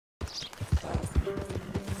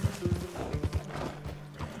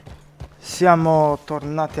Siamo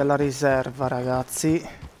tornati alla riserva, ragazzi.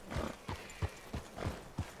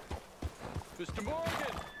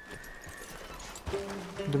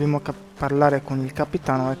 Dobbiamo parlare con il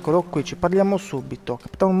capitano. Eccolo qui, ci parliamo subito.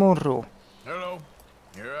 Capitano Monroe. Hello.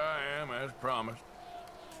 Here I am, as promised.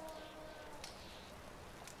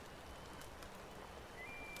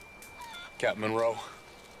 Captain Monroe.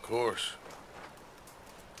 Of course.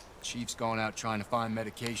 Chief's going out trying to find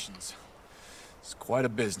medications. It's quite a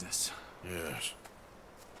business. Yes.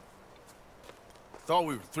 Thought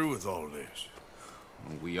we were through with all this.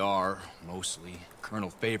 We are, mostly.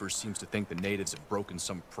 Colonel Favors seems to think the natives have broken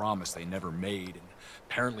some promise they never made, and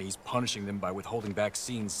apparently he's punishing them by withholding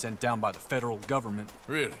vaccines sent down by the federal government.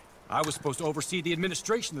 Really? I was supposed to oversee the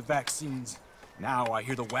administration of vaccines. Now I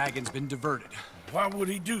hear the wagon's been diverted. Why would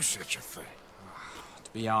he do such a thing?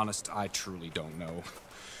 To be honest, I truly don't know.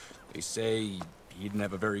 They say he didn't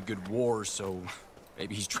have a very good war, so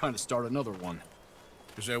maybe he's trying to start another one.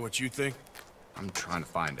 Is that what you think? I'm trying to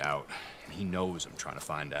find out. And he knows I'm trying to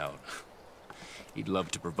find out. He'd love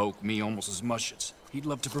to provoke me almost as much as he'd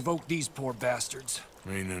love to provoke these poor bastards.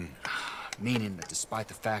 Meaning? Meaning that despite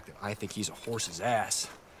the fact that I think he's a horse's ass,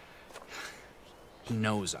 he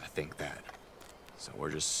knows I think that. So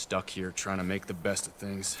we're just stuck here trying to make the best of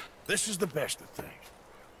things. This is the best of things.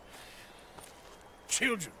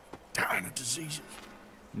 Children dying of diseases.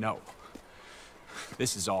 No.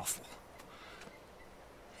 This is awful.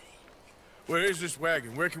 Where is this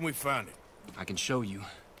wagon? Where can we find it? I can show you.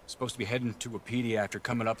 Supposed to be heading to a PD after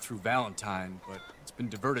coming up through Valentine, but it's been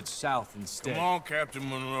diverted south instead. Come on, Captain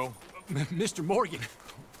Monroe. Mr. Morgan,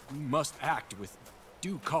 we must act with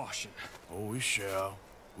due caution. Oh, we shall.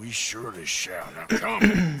 We surely shall. Now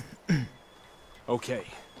come. Okay.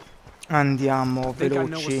 Andiamo I think I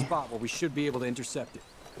know a veloci. spot where we should be able to intercept it.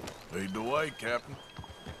 Lead the way, Captain.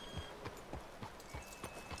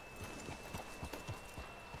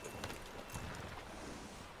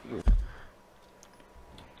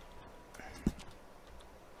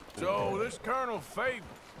 So, this Colonel Favor,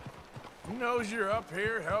 he knows you're up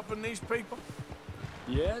here helping these people?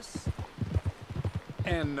 Yes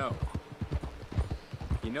and no.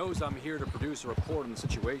 He knows I'm here to produce a report on the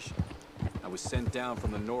situation. I was sent down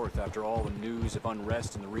from the north after all the news of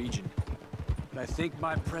unrest in the region. But I think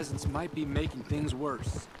my presence might be making things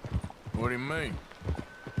worse. What do you mean?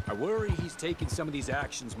 I worry he's taking some of these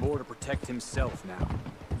actions more to protect himself now.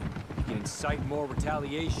 He can incite more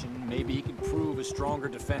retaliation, maybe he can prove a stronger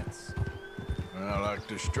defense. Well, like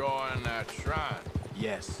destroying that shrine.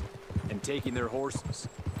 Yes, and taking their horses.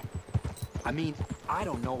 I mean, I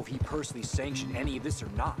don't know if he personally sanctioned any of this or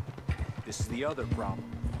not. This is the other problem.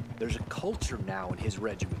 There's a culture now in his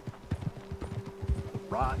regiment.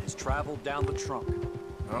 Rot has traveled down the trunk.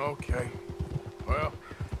 Okay. Well,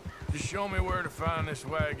 just show me where to find this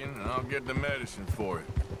wagon, and I'll get the medicine for it.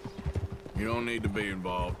 You don't need to be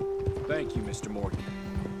involved. Thank you, Mr. Morgan.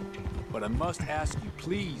 But I must ask you,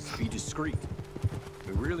 please be discreet.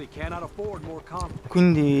 We really cannot afford more conflict.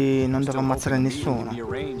 Quindi non devo ammazzare nessuno. Be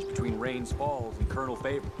arranged between Rains Falls and Colonel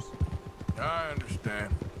Favors. I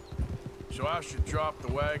understand. So I should drop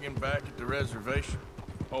the wagon back at the reservation?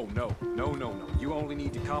 Oh, no. No. You only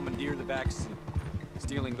need to commandeer the vaccine.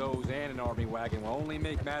 Stealing those and an army wagon will only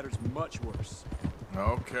make matters much worse.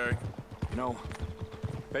 Okay. You know,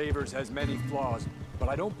 Favors has many flaws, but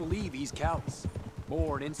I don't believe he's callous.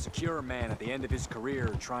 More an insecure man at the end of his career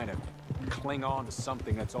trying to cling on to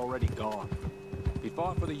something that's already gone. He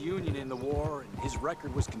fought for the Union in the war, and his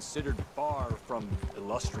record was considered far from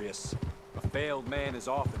illustrious. A failed man is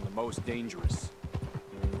often the most dangerous.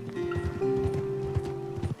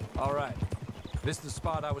 All right. This is the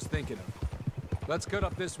spot I was thinking of. Let's cut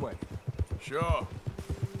up this way. Sure.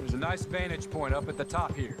 There's a nice vantage point up at the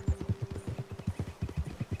top here.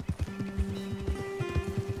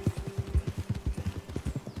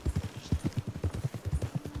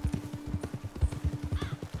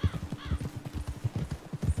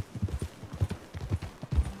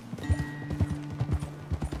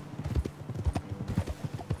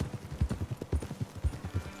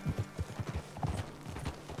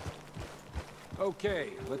 Okay,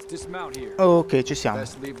 let's dismount here. Ok, ci siamo.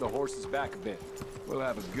 Best leave the horses back a bit. We'll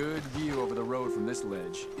have a good view over the road from this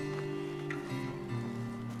ledge.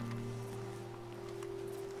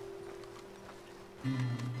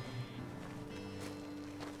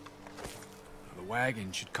 The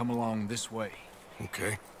wagon should come along this way.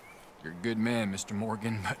 Okay. You're a good man, Mr.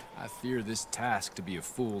 Morgan, but I fear this task to be a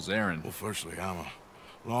fool's errand. Well, firstly, I'm a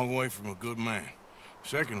long way from a good man.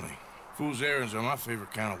 Secondly, fool's errands are my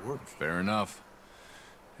favorite kind of work. Fair enough.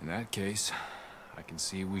 In that case, I can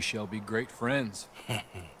see we shall be great friends.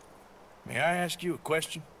 May I ask you a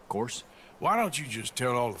question? Of course. Why don't you just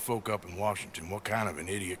tell all the folk up in Washington what kind of an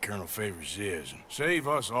idiot Colonel Favors is, and save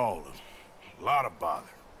us all a lot of bother?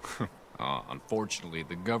 Unfortunately,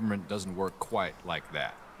 the government doesn't work quite like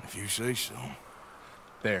that. If you say so.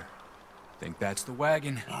 There. Think that's the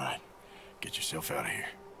wagon? All right. Get yourself out of here.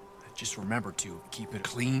 Just remember to keep it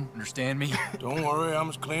clean, understand me? Don't worry, I'm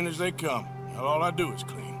as clean as they come. Now, all I do is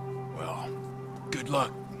clean. Well, good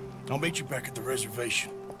luck. I'll meet you back at the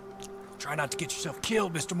reservation. Try not to get yourself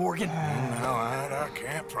killed, Mr. Morgan. No, I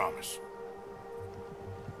can't promise.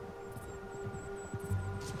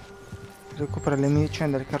 Recupera le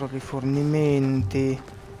medicine del carro di rifornimenti.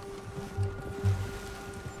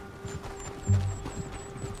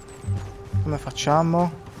 Come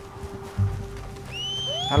facciamo?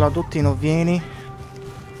 Allora, Dottino, vieni.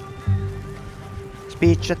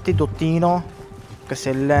 Spicciati, Dottino, che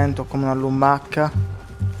sei lento come una lumaca.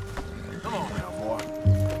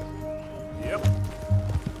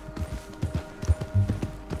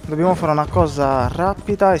 Dobbiamo fare una cosa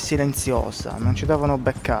rapida e silenziosa, non ci devono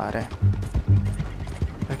beccare,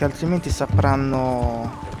 perché altrimenti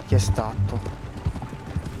sapranno chi è stato.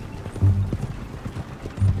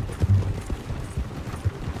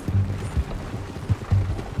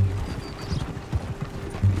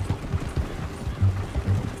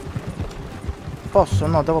 Posso?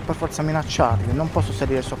 No, devo per forza minacciarli, non posso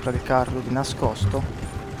salire sopra il carro di nascosto.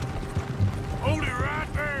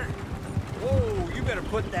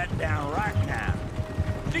 Put that down right now.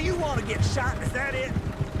 Do you want to get shot? Is that it?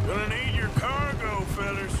 Gonna need your cargo,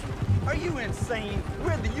 fellas. Are you insane?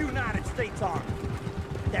 We're the United States Army.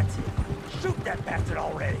 That's it. Shoot that bastard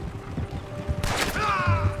already.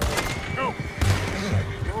 Ah! Go. Boys,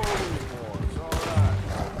 all right.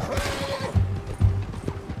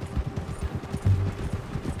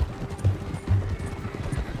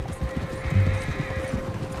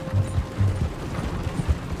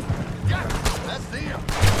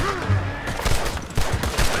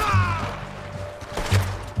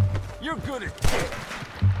 You're good at kick.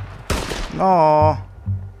 No!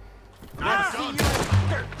 I'll see you in the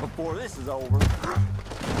dirt before this is over.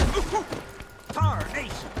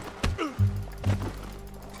 Tarnation.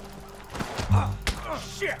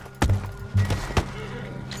 Shit.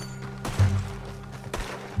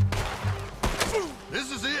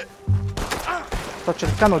 This is it. Sto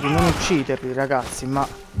cercando di non ucciderli, ragazzi, ma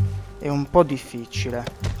è un po' difficile.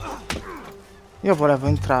 Io volevo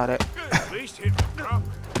entrare.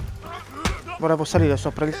 Volevo salire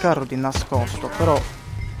sopra il carro di nascosto, però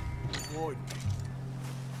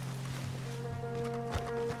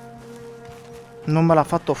non me l'ha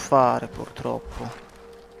fatto fare, purtroppo.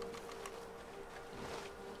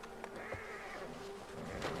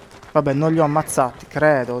 Vabbè, non li ho ammazzati,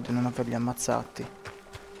 credo di non averli ammazzati.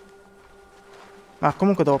 Ma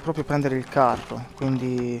comunque devo proprio prendere il carro,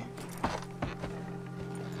 quindi...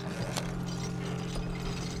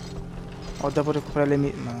 O devo recuperare le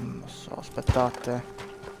mie... non lo so, aspettate.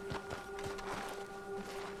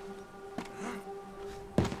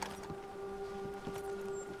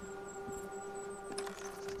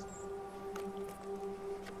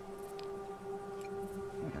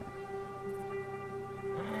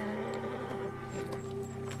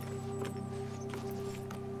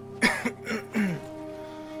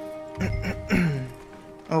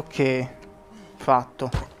 Ok,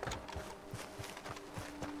 fatto.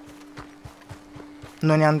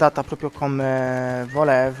 Non è andata proprio come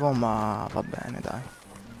volevo, ma va bene, dai.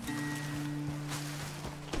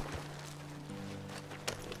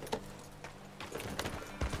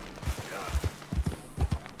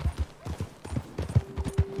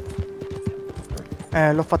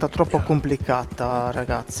 L'ho fatta troppo complicata,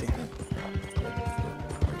 ragazzi.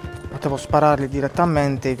 Potevo spararli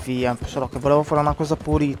direttamente e via, solo che volevo fare una cosa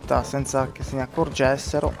pulita senza che se ne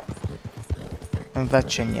accorgessero.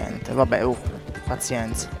 Invece niente, vabbè,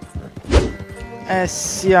 pazienza. E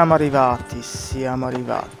siamo arrivati, siamo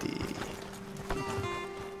arrivati.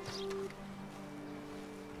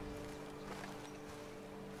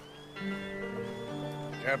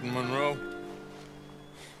 Captain Monroe,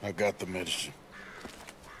 I got the medicine.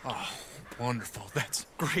 Oh, wonderful. That's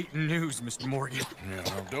great news, Mr. Morgan. Yeah,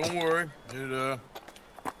 now don't worry. It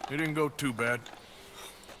didn't go too bad.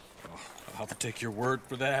 Oh, I'll have to take your word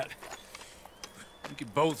for that. We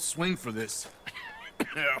could both swing for this.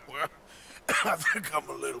 Yeah, well, I think I'm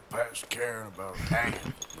a little past caring about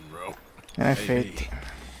hanging, Monroe. In effetti.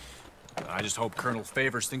 I just hope Colonel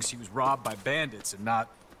Favors thinks he was robbed by bandits and not...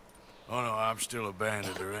 Oh no, I'm still a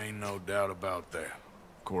bandit. There ain't no doubt about that.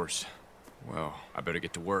 Of course. Well, I better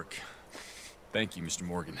get to work. Thank you, Mr.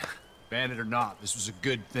 Morgan. Bandit or not, this was a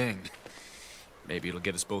good thing. Maybe it'll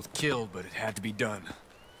get us both killed, but it had to be done.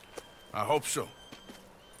 I hope so.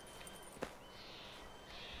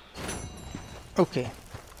 Ok.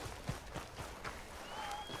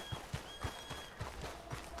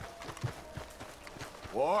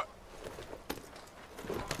 What?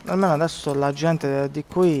 Almeno adesso la gente di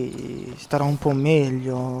qui starà un po'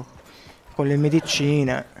 meglio con le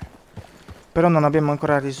medicine. Però non abbiamo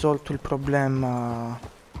ancora risolto il problema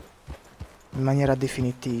in maniera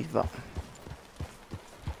definitiva.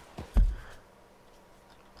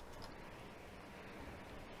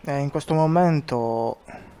 E in questo momento...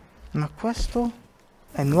 Ma questo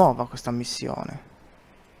è nuova questa missione.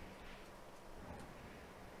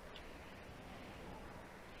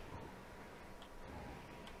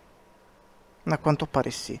 A quanto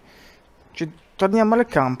pare sì. Torniamo al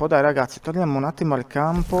campo, dai ragazzi, torniamo un attimo al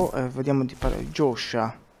campo e vediamo di fare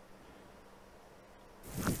Joshua.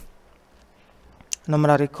 Non me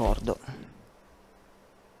la ricordo.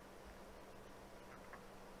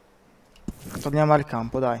 Torniamo al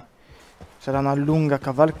campo, dai. Sarà una lunga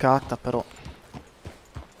cavalcata, però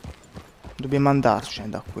dobbiamo andarcene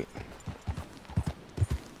da qui.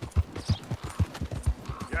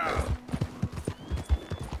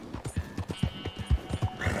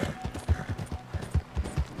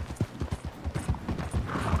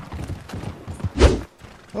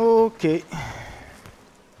 Ok.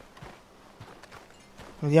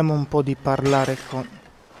 Vediamo un po' di parlare con...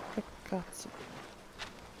 Che cazzo?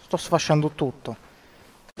 Sto sfasciando tutto.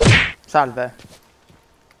 Salve.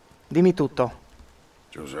 Dimmi tutto.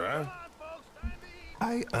 Josiah?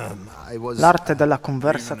 I was L'arte della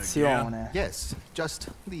conversazione. yes,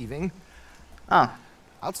 just leaving. Ah,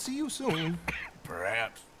 I'll see you soon.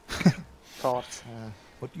 Perhaps. forza.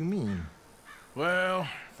 What do you mean? Well,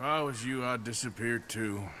 if I was you, I'd disappear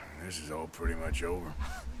too. This is all pretty much over.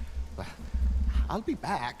 I'll be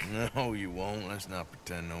back. No, you won't. Let's not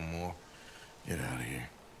pretend no more. Get out of here.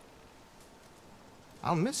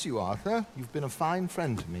 I'll miss you, Arthur. You've been a fine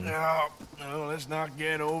friend to me. No, let's not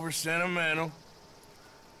get over sentimental.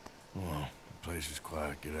 Well, the place is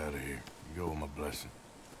quiet. Get out of here. You go with my blessing.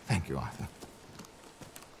 Thank you, Arthur.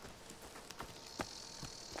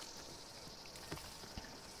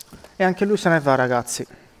 E anche lui se ne va, ragazzi.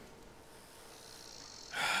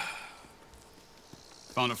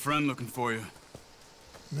 Found a friend looking for you.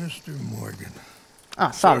 Mr. Morgan,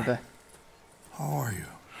 Ah, salve. how are you?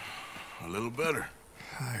 A little better.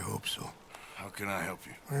 I hope so. How can I help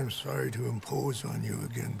you? I'm sorry to impose on you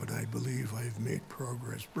again, but I believe I've made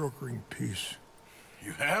progress brokering peace.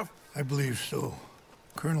 You have? I believe so.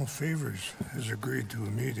 Colonel Favors has agreed to a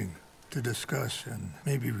meeting to discuss and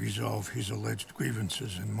maybe resolve his alleged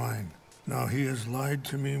grievances and mine. Now, he has lied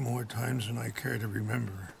to me more times than I care to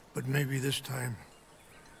remember, but maybe this time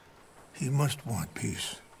he must want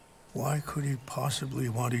peace. Why could he possibly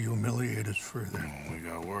want to humiliate us further? We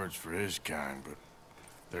got words for his kind, but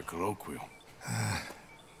they're colloquial.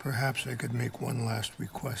 Perhaps I could make one last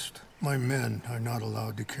request. My men are not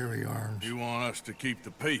allowed to carry arms. You want us to keep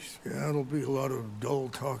the peace? Yeah, it'll be a lot of dull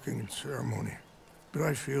talking and ceremony. But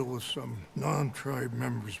I feel with some non-tribe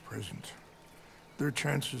members present, their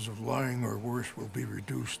chances of lying or worse will be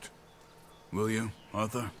reduced. Will you,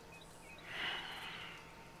 Arthur?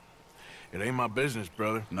 It ain't my business,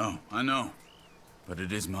 brother. No, I know. But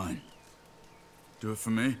it is mine. Do it for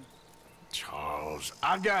me? Charles,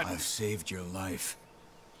 I've saved your life.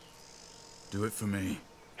 Do it for me.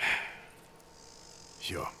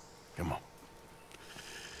 Sure. Come on.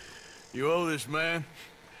 You owe this man.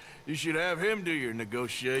 You should have him do your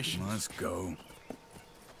negotiations. Let's go.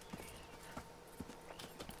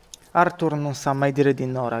 Arthur non sa mai dire di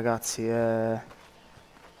no, ragazzi.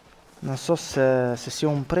 Non so se sia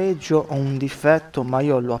un pregio o un difetto, ma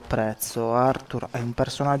io lo apprezzo. Arthur è un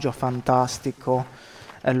personaggio fantastico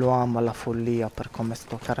e lo amo alla follia per come è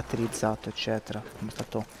stato caratterizzato, eccetera. Come è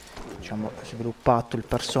stato, diciamo, sviluppato il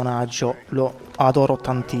personaggio. Lo adoro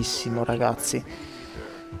tantissimo, ragazzi.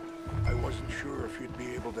 I wasn't sure if you'd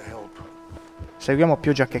be able to help. Seguiamo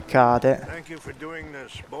pioggia che cade. Thank you for doing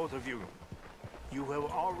this, both of you. You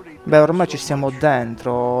have already Beh, ormai ci siamo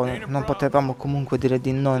dentro. Non potevamo comunque dire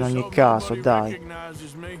di no in ogni caso, dai.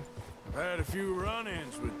 I've had a few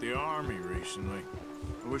run-ins with the army recently.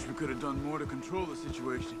 I wish we could have done more to control the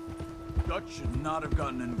situation. Dutch should not have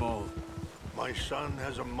gotten involved. My son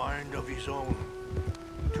has a mind of his own.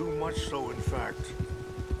 Too much so, in fact.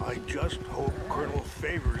 I just hope Colonel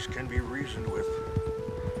Favors can be reasoned with.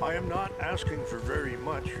 I am not asking for very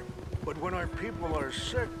much, but when our people are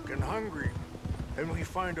sick and hungry, and we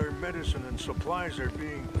find our medicine and supplies are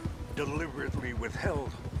being deliberately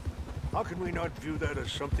withheld, how can we not view that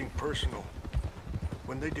as something personal?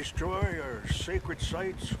 When they destroy our sacred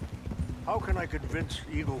sites, How can I convince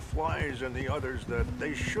Eagle Flies and the others that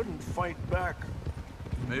they shouldn't fight back?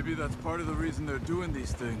 Maybe that's part of the reason they're doing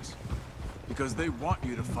these things. Because they want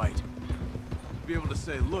you to fight. Be able to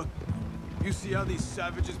say, look, you see how these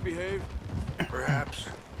savages behave? Perhaps.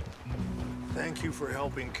 Thank you for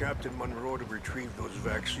helping Captain Monroe to retrieve those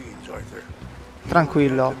vaccines, Arthur.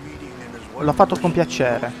 Tranquillo, l'ho fatto con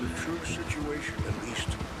piacere.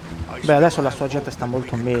 Beh, adesso la sua gente sta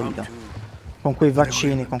molto meglio. Con quei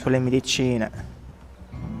vaccini, con quelle medicine.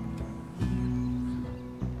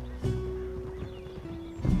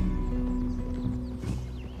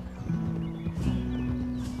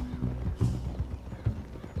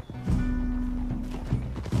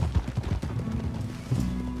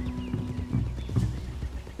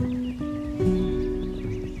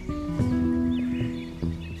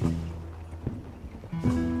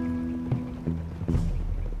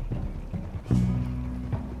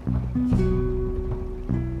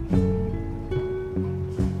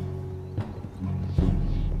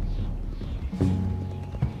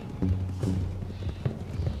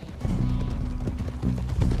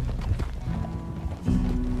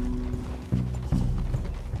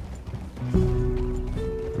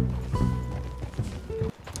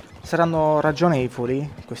 Saranno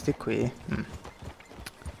ragionevoli questi qui?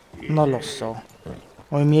 Non lo so.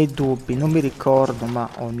 Ho i miei dubbi, non mi ricordo, ma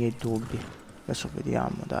ho i miei dubbi. Adesso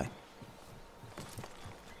vediamo, dai.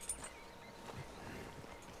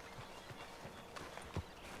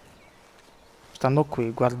 Stanno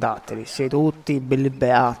qui, guardateli, seduti, belli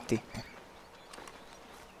beati.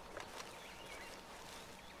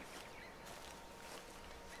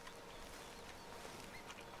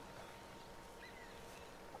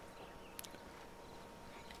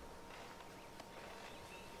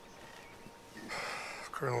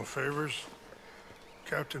 Colonel Favors,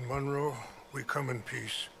 Captain Monroe, we come in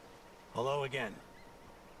peace. Hello again.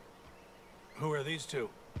 Who are these two?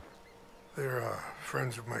 They're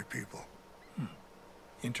friends of my people.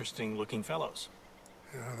 Interesting looking fellows.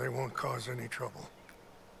 Yeah, they won't cause any trouble.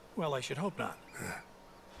 Well, I should hope not.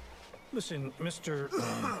 Listen, Mr.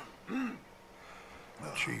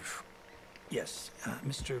 Chief. Yes,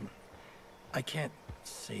 Mr. I can't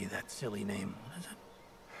say that silly name. What is it?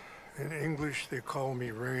 In English, they call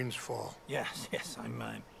me Rains Fall. Yes,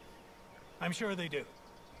 I'm sure they do.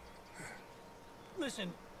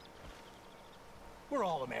 Listen, we're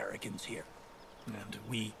all Americans here, and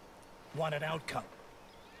we want an outcome.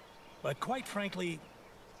 But quite frankly,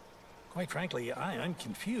 I'm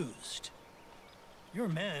confused. Your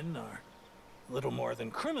men are a little more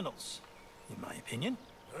than criminals, in my opinion.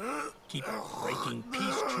 Keep breaking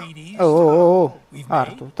peace treaties we've made,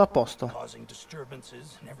 Arthur, tutto a posto. causing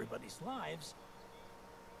disturbances in everybody's lives.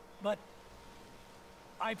 But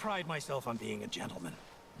I pride myself on being a gentleman.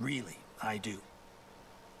 Really, I do.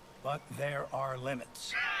 But there are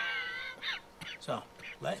limits. So,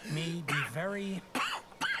 let me be very...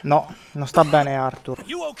 No, non sta bene Arthur.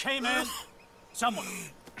 You okay, man? Someone.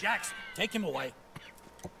 Jackson, take him away.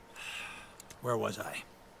 Where was I?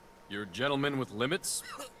 You're a gentleman with limits?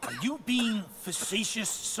 Are you being facetious,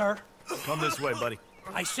 sir? Come this way, buddy.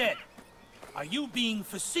 I said, are you being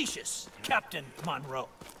facetious, Captain Monroe?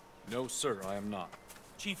 No, sir, I am not.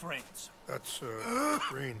 Chief Rains. That's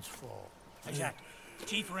Rains Fall. Exactly.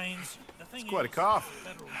 Chief Rains, the thing Quite a is, cough. the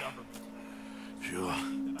federal government. Sure.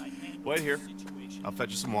 that I handle Wait here. the situation. I'll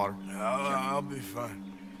fetch you some water. I'll be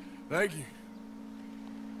fine. Thank you.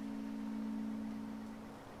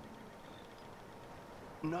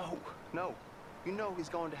 No, no. You know he's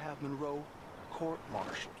going to have Monroe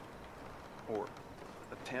court-martialed. Or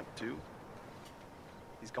attempt to.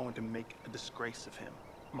 He's going to make a disgrace of him.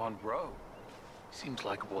 Monroe? Seems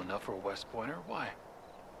likable enough for a West Pointer. Why?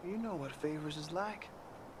 You know what Favors is like.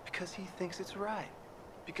 Because he thinks it's right.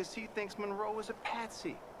 Because he thinks Monroe is a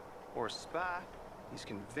patsy. Or a spy. He's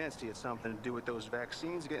convinced he had something to do with those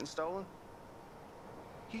vaccines getting stolen.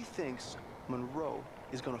 He thinks Monroe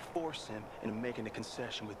is gonna force him into making a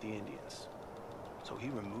concession with the Indians. So he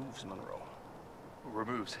removes Monroe.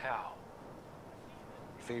 Removes how?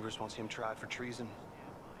 Favors wants him tried for treason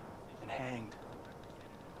and hanged.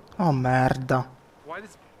 Oh merda. Why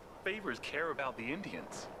does Favors care about the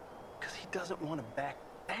Indians? Because he doesn't want to back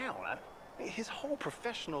down. His whole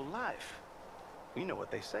professional life. You know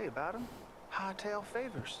what they say about him. Hightail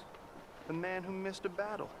Favors. The man who missed a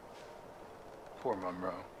battle. Poor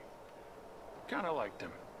Monroe. Kinda liked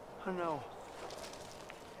him. I know.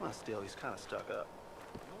 Well, still, he's kind of stuck up.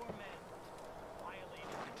 Your men violated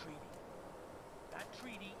the treaty. That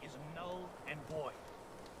treaty is null and void.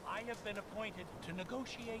 I have been appointed to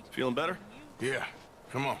negotiate... Feeling better? Yeah,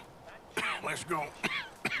 come on. Let's go.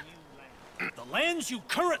 The lands you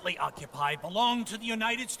currently occupy belong to the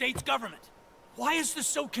United States government. Why is this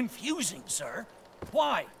so confusing, sir?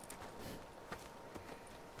 Why?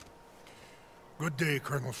 Good day,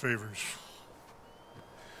 Colonel Favors.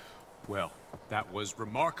 Well, that was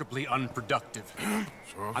remarkably unproductive.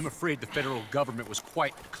 I'm afraid the federal government was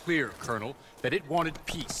quite clear, Colonel, that it wanted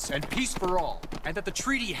peace, and peace for all, and that the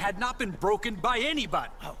treaty had not been broken by anybody.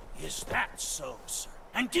 Oh, is that so, sir?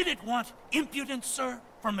 And did it want impudence, sir,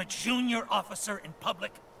 from a junior officer in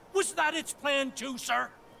public? Was that its plan too, sir?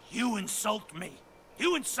 You insult me.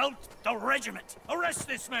 You insult the regiment. Arrest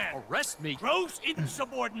this man. Arrest me? Gross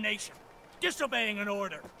insubordination. Disobeying an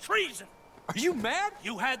order. Treason. Are you mad?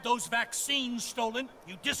 You had those vaccines stolen.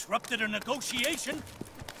 You disrupted a negotiation.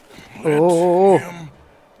 Oh. Let him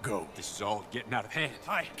go. This is all getting out of hand.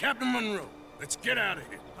 Hi. Captain Monroe, let's get out of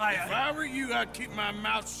here. Aye, If I were you, I'd keep my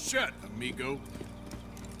mouth shut, amigo.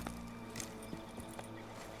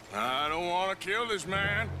 I don't want to kill this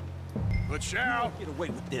man, but shall. Get away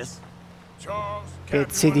with this. Charles,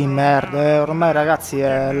 Pezzi di merda, ormai ragazzi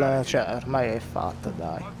cioè, ormai è fatta,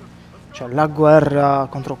 dai. Cioè, la guerra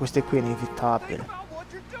contro questi qui è inevitabile.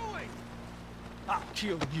 I'll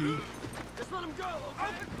kill you. Just let him go.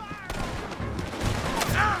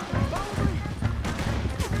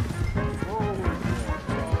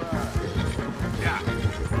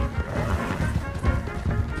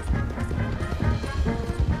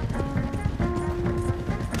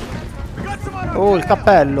 Oh, il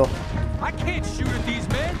cappello. I can't shoot at these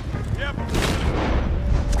men.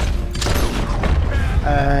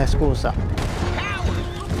 Scusa.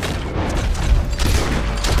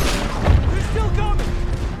 They're still coming.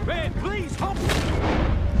 Man, please help me.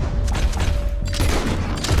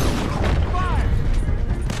 Fire.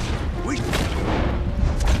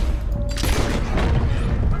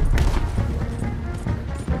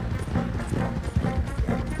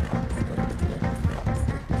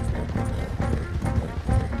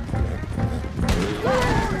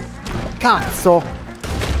 Cazzo!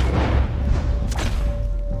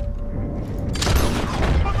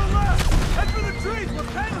 On the left! Head for the trees! We're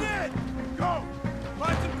penned in! Go!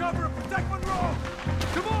 Find some cover and protect Monroe!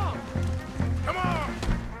 Come on! Come on!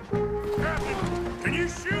 Captain, can you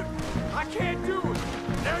shoot? I can't do it!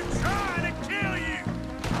 They're trying to kill you!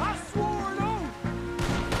 I swore an oath!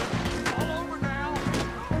 All over now!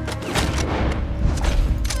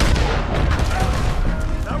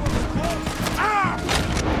 That one was close! Ah!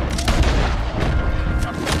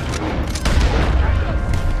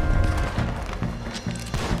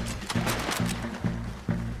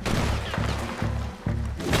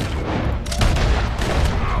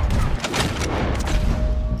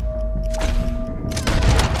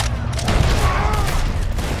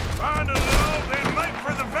 Find a low, then make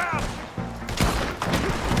for the valley!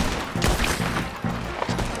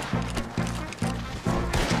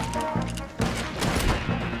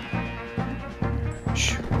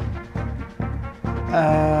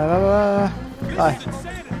 Vai.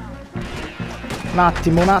 Un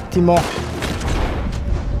attimo, un attimo.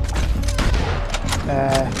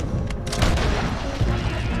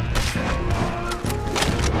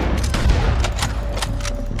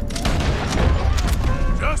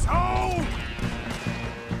 Just hold!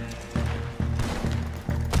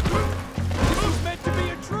 This was meant to be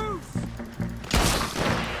a truce.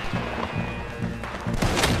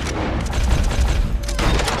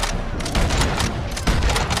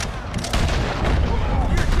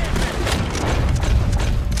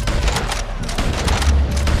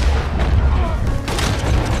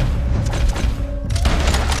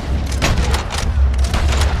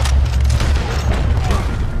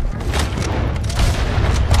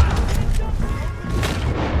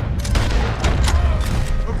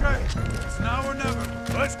 Okay, it's now or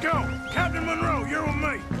never. Let's go! Captain Monroe, you're with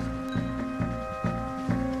me!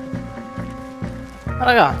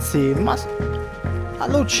 Ragazzi, ma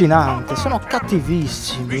allucinante, sono Be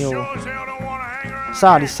cattivissimi. sure Oh. as hell don't want to hang around.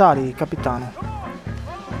 Sali, sali, capitano.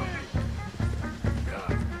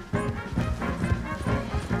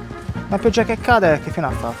 La pioggia che cade, che fine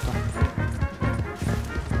ha fatto?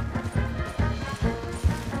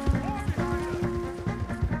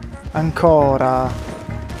 Ancora.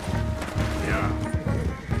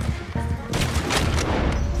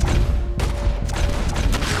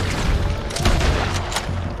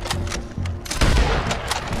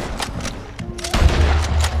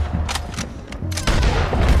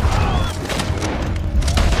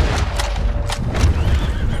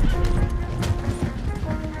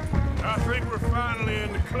 I think we're finally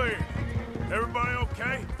in the clear. Everybody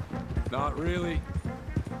okay? Not really.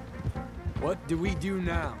 What do we do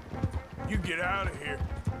now? You get out of here.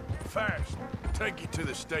 Fast. Take you to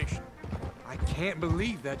the station. I can't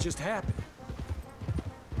believe that just happened.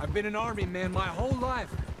 I've been an army man my whole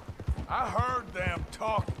life. I heard them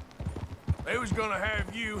talking. They was gonna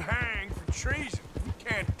have you hanged for treason. You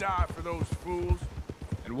can't die for those fools.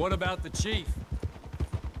 And what about the chief?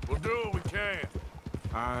 We'll do what we can.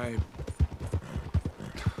 I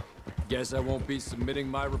guess I won't be submitting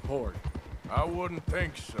my report. I wouldn't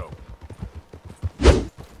think so.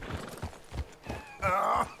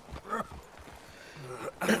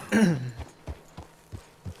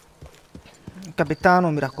 Capitano,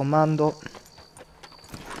 mi raccomando.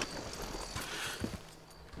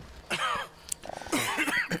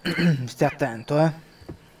 Stai attento, eh.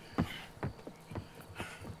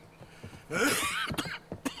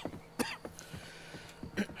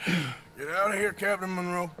 Get out of here, Captain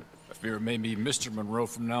Monroe. I fear it may be Mr. Monroe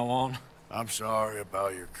from now on. I'm sorry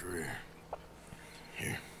about your career.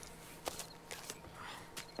 Here.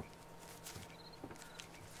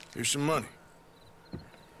 Here's some money.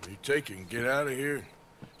 You take it and get out of here and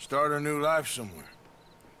start a new life somewhere.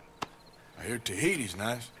 I hear Tahiti's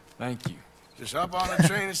nice. Thank you. Just hop on a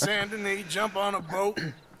train to Saint Denis, jump on a boat,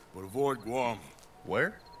 but avoid Guam.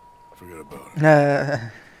 Where? Forget about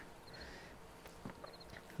it.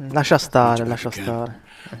 Lascia stare, lascia stare.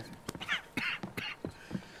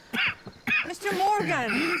 Mr.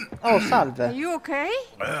 Morgan! Oh, salve. Are you okay?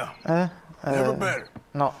 Yeah. Never better.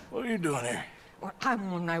 No. What are you doing here? Well,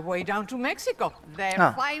 I'm on my way down to Mexico.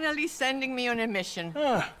 They're finally sending me on a mission.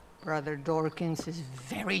 Brother Dorkins is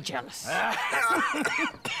very jealous.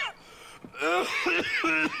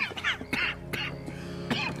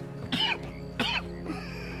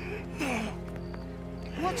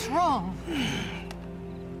 What's wrong?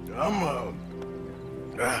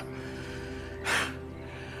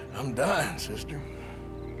 I'm dying, sister.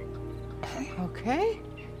 Okay.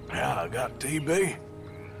 Yeah, I got TB.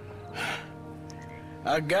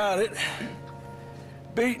 I got it.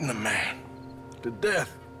 Beating a man to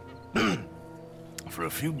death for a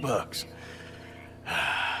few bucks.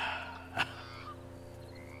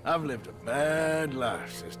 I've lived a bad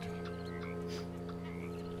life, sister.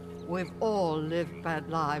 We've all lived bad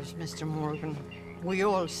lives, Mr. Morgan. We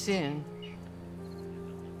all sin.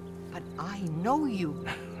 But I know you.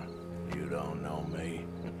 You don't know me.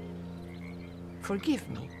 Forgive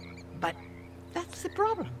me, but that's the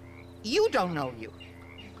problem. You don't know you.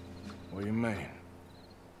 What do you mean?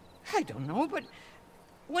 I don't know, but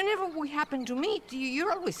whenever we happen to meet,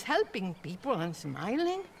 you're always helping people and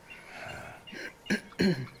smiling.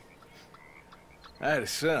 I had a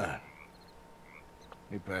son.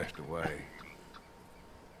 He passed away.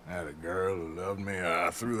 I had a girl who loved me. I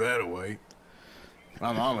threw that away.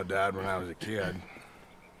 My mama died when I was a kid.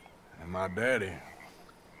 And my daddy,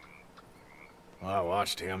 well, I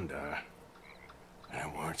watched him die. And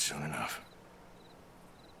it weren't soon enough.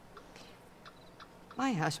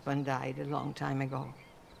 My husband died a long time ago.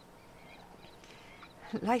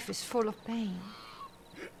 Life is full of pain.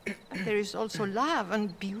 But there is also love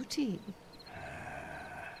and beauty.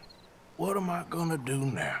 What am I gonna do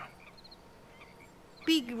now?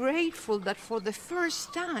 Be grateful that for the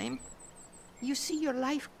first time, you see your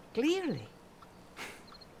life clearly.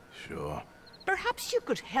 Sure. Perhaps you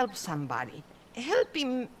could help somebody.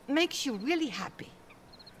 Helping makes you really happy.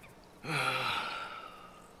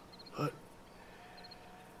 But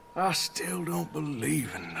I still don't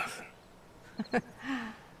believe in nothing.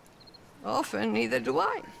 Often, neither do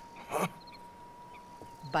I.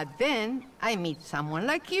 But then I meet someone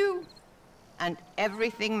like you, and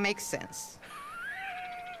everything makes sense.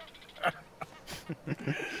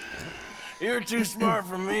 You're too smart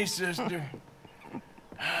for me, sister.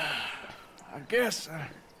 I guess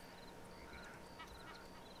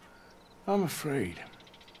I'm afraid.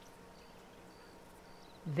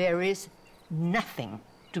 There is nothing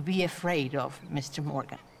to be afraid of, Mr.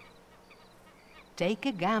 Morgan. Take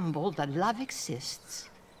a gamble that love exists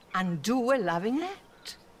and do a loving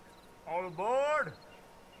act. All aboard?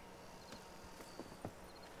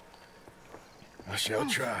 I shall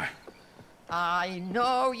try. I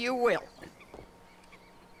know you will.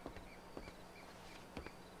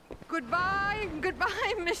 Goodbye,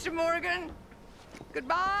 goodbye, Mr. Morgan.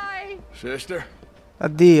 Goodbye. Sister?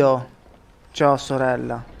 Addio. Ciao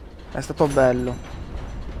sorella. È stato bello.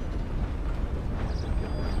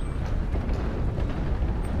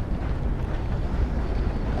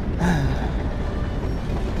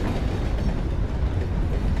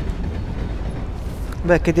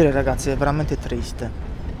 Beh, che dire ragazzi, è veramente triste.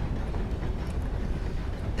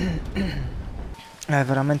 È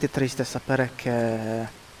veramente triste sapere che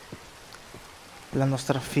la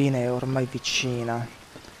nostra fine è ormai vicina.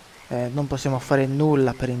 Non possiamo fare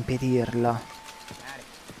nulla per impedirla.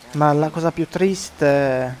 Ma la cosa più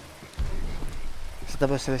triste, se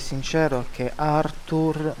devo essere sincero, è che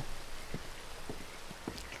Arthur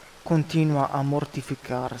continua a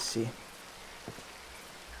mortificarsi.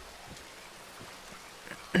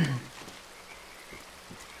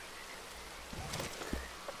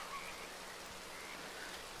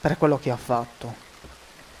 Per quello che ha fatto.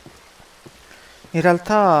 In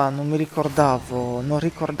realtà non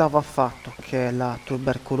ricordavo affatto che la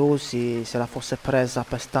tubercolosi se la fosse presa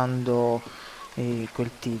pestando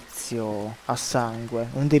quel tizio a sangue,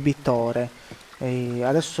 un debitore. E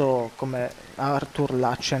adesso, come Arthur l'ha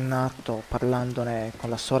accennato parlandone con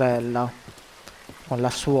la sorella, con la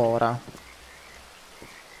suora,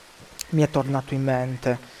 mi è tornato in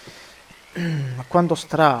mente quando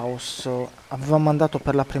Strauss aveva mandato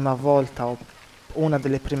per la prima volta, o una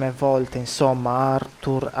delle prime volte, insomma,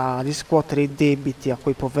 Arthur a riscuotere i debiti a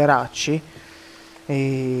quei poveracci,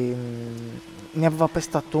 e ne aveva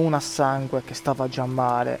pestato una a sangue che stava già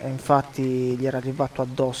male, e infatti gli era arrivato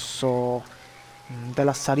addosso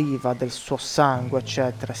della saliva, del suo sangue,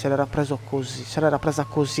 eccetera. Se l'era presa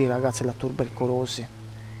così, ragazzi, la tubercolosi.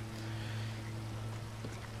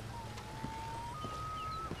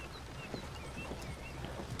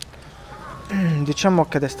 Diciamo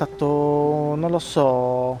che è stato, non lo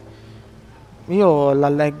so, io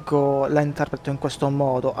la interpreto in questo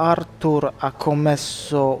modo. Arthur ha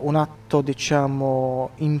commesso un atto, diciamo,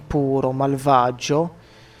 impuro, malvagio.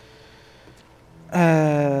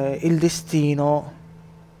 Il destino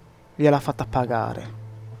gliel'ha fatta pagare.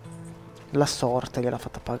 La sorte gliel'ha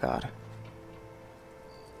fatta pagare.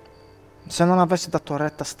 Se non avesse dato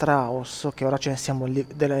retta a Strauss, che ora ce ne siamo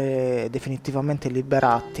definitivamente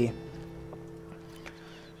liberati,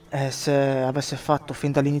 e se avesse fatto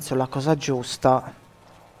fin dall'inizio la cosa giusta,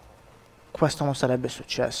 questo non sarebbe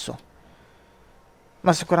successo.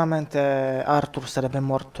 Ma sicuramente Arthur sarebbe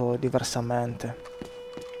morto diversamente,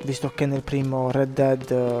 visto che nel primo Red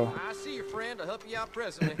Dead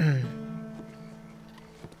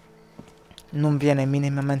non viene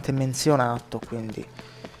minimamente menzionato, quindi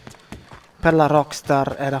per la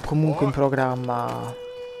Rockstar era comunque in programma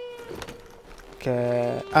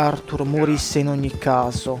che Arthur morisse in ogni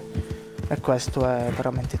caso, e questo è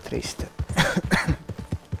veramente triste.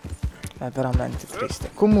 È veramente triste.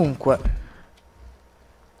 Comunque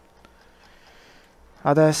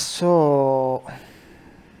adesso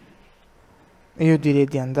io direi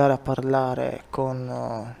di andare a parlare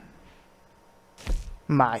con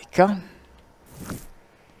Micah.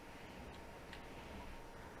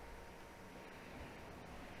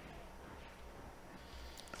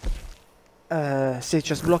 Sì,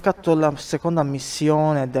 ci ha sbloccato la seconda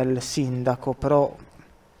missione del sindaco, però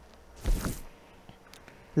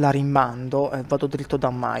la rimando e vado dritto da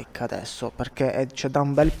Mike adesso, perché c'è da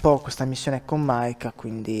un bel po' questa missione con Mike,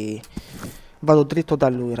 quindi vado dritto da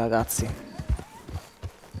lui, ragazzi.